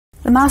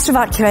The Master of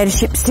Art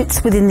Curatorship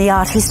sits within the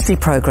Art History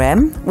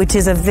program, which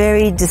is a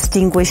very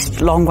distinguished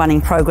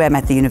long-running program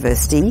at the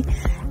University,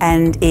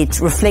 and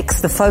it reflects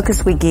the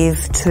focus we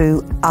give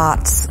to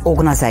arts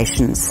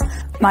organisations.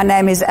 My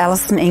name is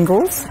Alison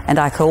Ingalls, and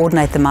I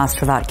coordinate the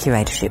Master of Art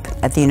Curatorship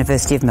at the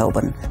University of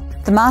Melbourne.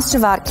 The Master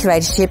of Art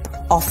Curatorship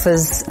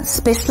offers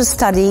specialist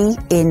study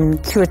in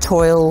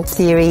curatorial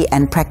theory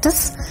and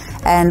practice,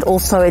 and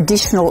also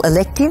additional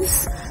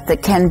electives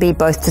that can be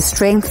both to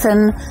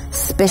strengthen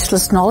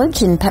specialist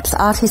knowledge in perhaps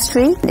art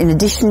history. In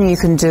addition, you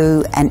can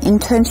do an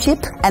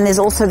internship, and there's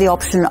also the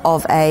option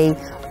of a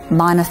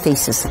minor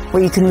thesis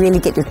where you can really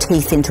get your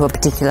teeth into a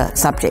particular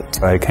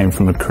subject. I came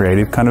from a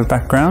creative kind of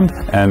background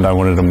and I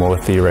wanted a more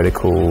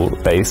theoretical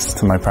base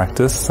to my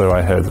practice, so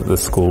I heard that the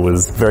school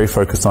was very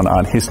focused on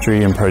art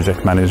history and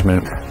project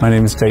management. My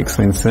name is Jake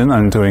Swinson.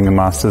 I'm doing a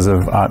Masters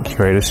of Art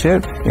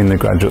Curatorship in the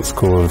Graduate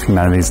School of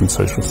Humanities and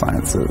Social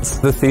Sciences.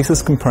 The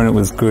thesis component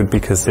was good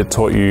because it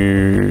taught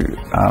you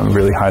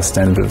really high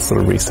standard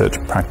sort of research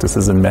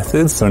practices and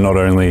methods, so not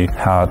only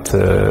how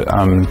to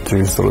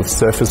do sort of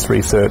surface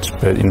research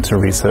but into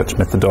research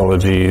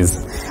methodologies.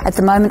 At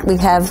the moment we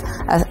have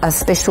a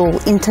special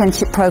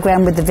internship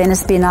program with the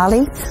Venice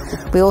Biennale.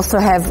 We also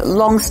have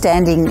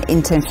long-standing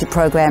internship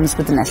programs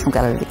with the National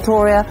Gallery of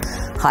Victoria,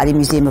 Heide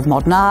Museum of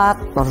Modern Art,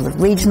 a lot of the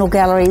regional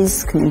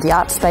galleries, community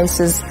art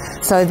spaces.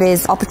 So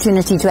there's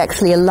opportunity to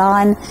actually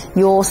align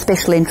your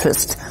special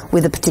interest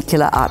with a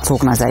particular arts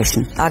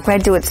organisation. Our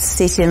graduates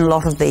sit in a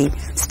lot of the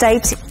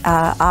state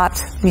art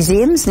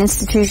museums and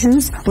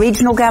institutions,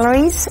 regional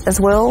galleries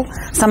as well.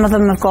 Some of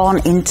them have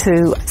gone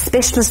into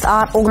specialist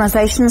art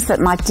organisations that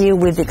might deal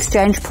with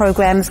exchange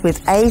programs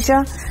with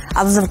Asia.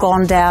 Others have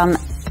gone down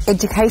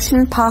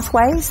education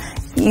pathways.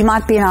 You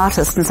might be an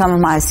artist, and some of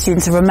my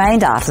students have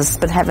remained artists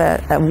but have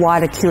a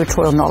wider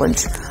curatorial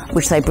knowledge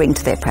which they bring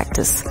to their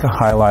practice. The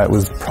highlight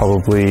was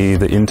probably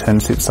the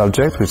internship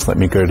subject, which let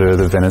me go to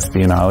the Venice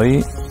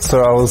Biennale.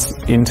 So I was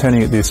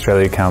interning at the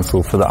Australia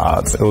Council for the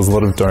Arts. It was a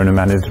lot of donor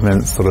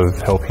management, sort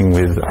of helping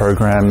with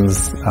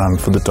programs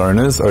for the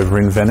donors over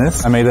in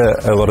Venice. I made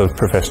a lot of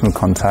professional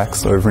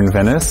contacts over in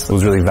Venice. It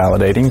was really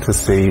validating to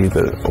see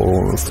that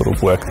all the sort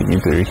of work that you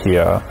do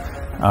here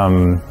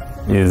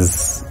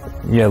is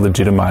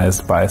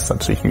legitimised by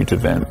such a huge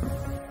event.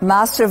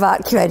 Master of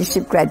Art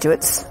Curatorship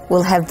graduates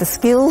will have the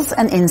skills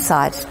and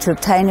insight to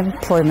obtain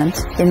employment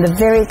in the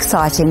very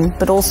exciting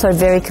but also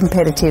very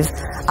competitive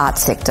art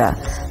sector,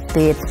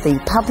 be it the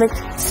public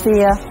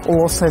sphere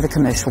or also the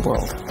commercial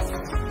world.